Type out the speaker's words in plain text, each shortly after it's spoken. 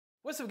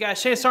What's up guys,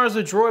 Shane Stars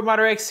with Droid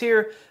Modder X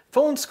here.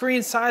 Phone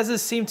screen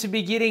sizes seem to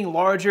be getting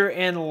larger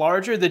and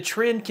larger. The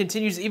trend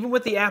continues even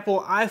with the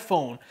Apple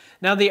iPhone.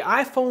 Now the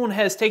iPhone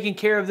has taken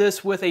care of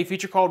this with a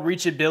feature called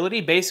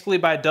Reachability. Basically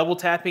by double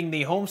tapping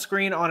the home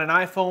screen on an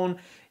iPhone,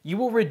 you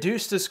will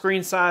reduce the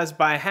screen size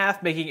by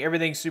half, making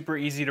everything super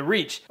easy to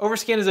reach.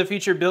 Overscan is a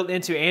feature built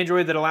into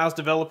Android that allows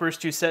developers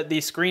to set the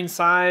screen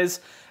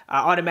size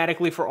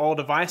automatically for all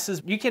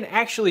devices. You can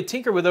actually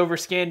tinker with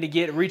overscan to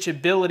get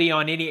reachability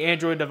on any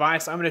Android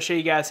device. I'm going to show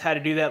you guys how to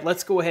do that.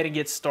 Let's go ahead and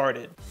get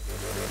started.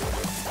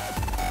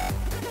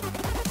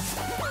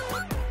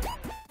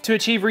 To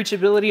achieve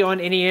reachability on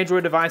any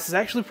Android device is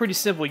actually pretty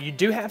simple. You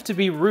do have to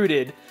be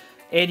rooted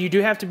and you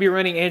do have to be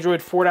running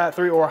Android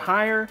 4.3 or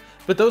higher,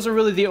 but those are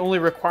really the only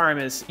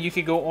requirements. You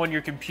can go on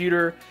your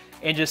computer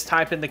and just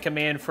type in the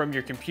command from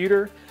your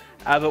computer.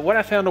 But what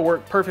I found to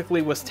work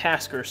perfectly was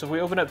Tasker. So if we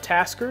open up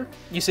Tasker,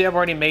 you see I've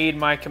already made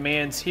my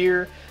commands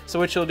here. So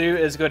what you'll do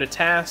is go to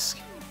Task,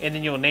 and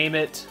then you'll name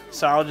it.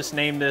 So I'll just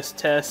name this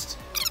Test,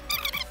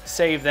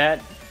 save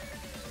that,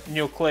 and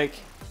you'll click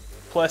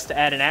plus to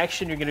add an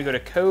action. You're gonna go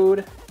to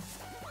Code,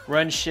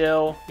 Run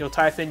Shell, you'll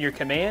type in your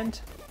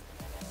command.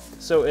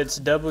 So it's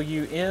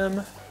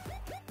WM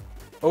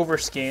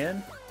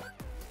overscan,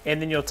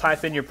 and then you'll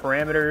type in your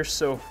parameters.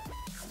 So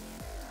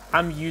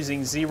I'm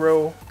using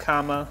 0,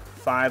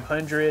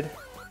 500,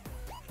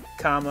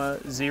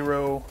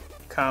 0,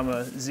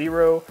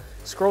 0.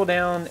 Scroll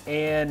down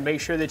and make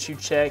sure that you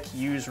check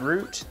use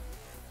root.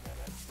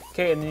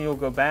 Okay, and then you'll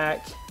go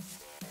back,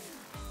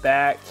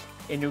 and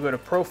you'll go to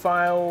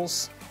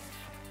profiles,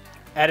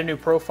 add a new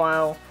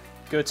profile,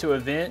 go to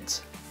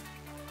event,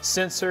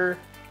 sensor,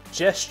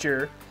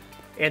 gesture,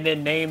 and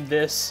then name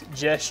this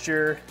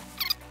gesture.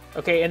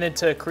 Okay, and then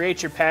to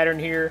create your pattern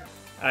here,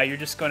 you're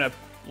just gonna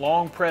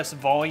long press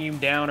volume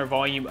down or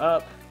volume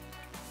up.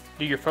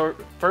 Do your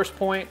first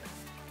point,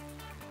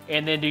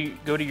 and then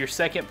go to your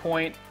second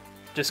point,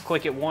 just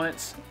click it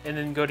once, and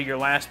then go to your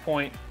last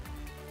point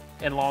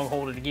and long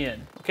hold it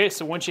again. Okay,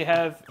 so once you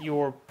have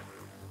your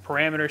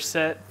parameters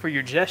set for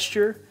your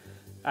gesture,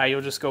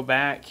 you'll just go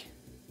back.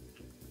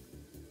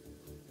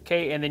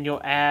 Okay, and then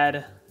you'll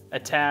add a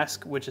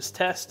task, which is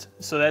test,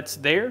 so that's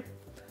there.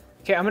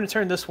 Okay, I'm gonna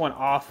turn this one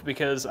off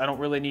because I don't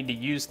really need to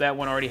use that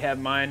one. I already have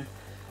mine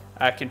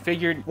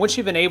configured. Once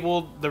you've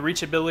enabled the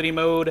reachability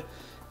mode,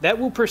 that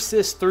will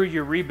persist through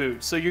your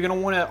reboot. So you're gonna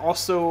wanna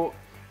also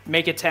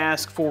make a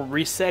task for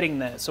resetting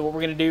that. So what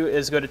we're gonna do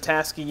is go to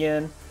task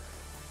again,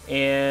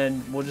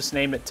 and we'll just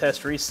name it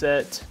test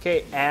reset.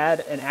 Okay, add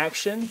an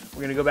action.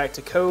 We're gonna go back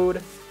to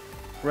code,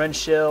 run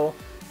shell,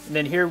 and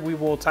then here we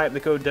will type the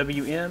code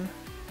WM,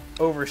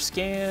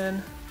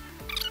 overscan,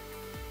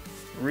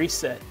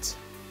 reset.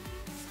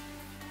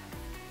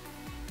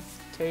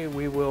 Okay,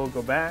 we will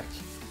go back,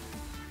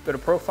 go to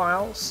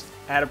profiles,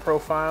 add a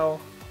profile,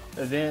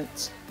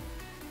 event,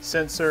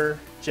 sensor,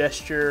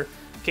 gesture.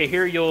 Okay,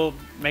 here you'll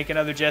make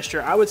another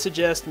gesture. I would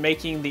suggest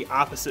making the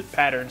opposite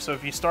pattern. So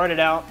if you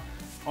started out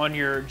on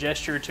your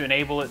gesture to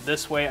enable it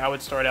this way, I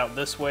would start out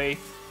this way.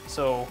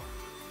 So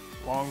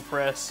long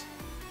press,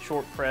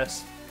 short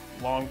press,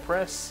 long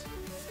press.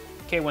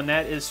 Okay, when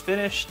that is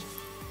finished,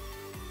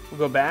 we'll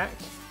go back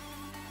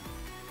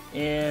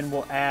and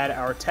we'll add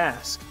our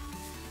task.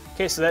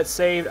 Okay, so that's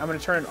saved. I'm gonna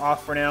turn it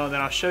off for now, and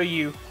then I'll show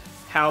you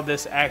how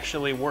this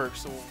actually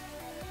works.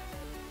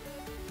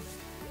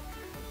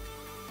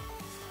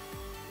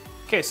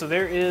 Okay, so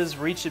there is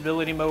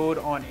reachability mode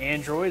on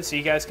Android. So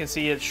you guys can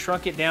see it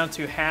shrunk it down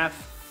to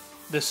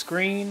half the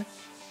screen.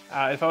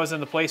 If I was in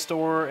the Play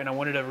Store and I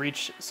wanted to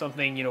reach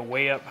something, you know,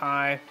 way up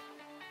high,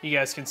 you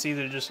guys can see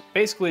that it just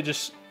basically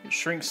just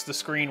shrinks the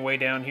screen way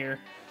down here.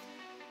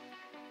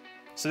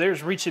 So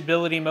there's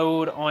reachability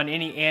mode on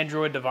any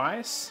Android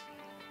device.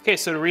 Okay,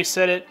 so to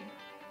reset it,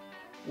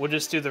 we'll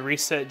just do the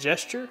reset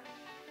gesture,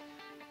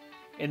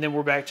 and then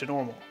we're back to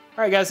normal.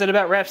 All right, guys, that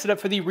about wraps it up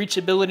for the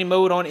reachability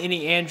mode on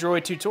any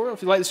Android tutorial.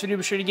 If you like this video,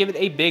 be sure to give it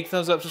a big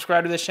thumbs up.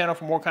 Subscribe to this channel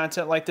for more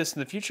content like this in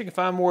the future. You can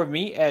find more of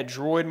me at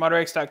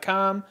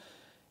droidmodderx.com,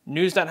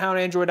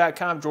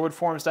 news.howandandroid.com,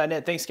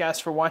 droidforums.net. Thanks, guys,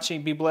 for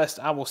watching. Be blessed.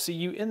 I will see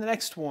you in the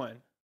next one.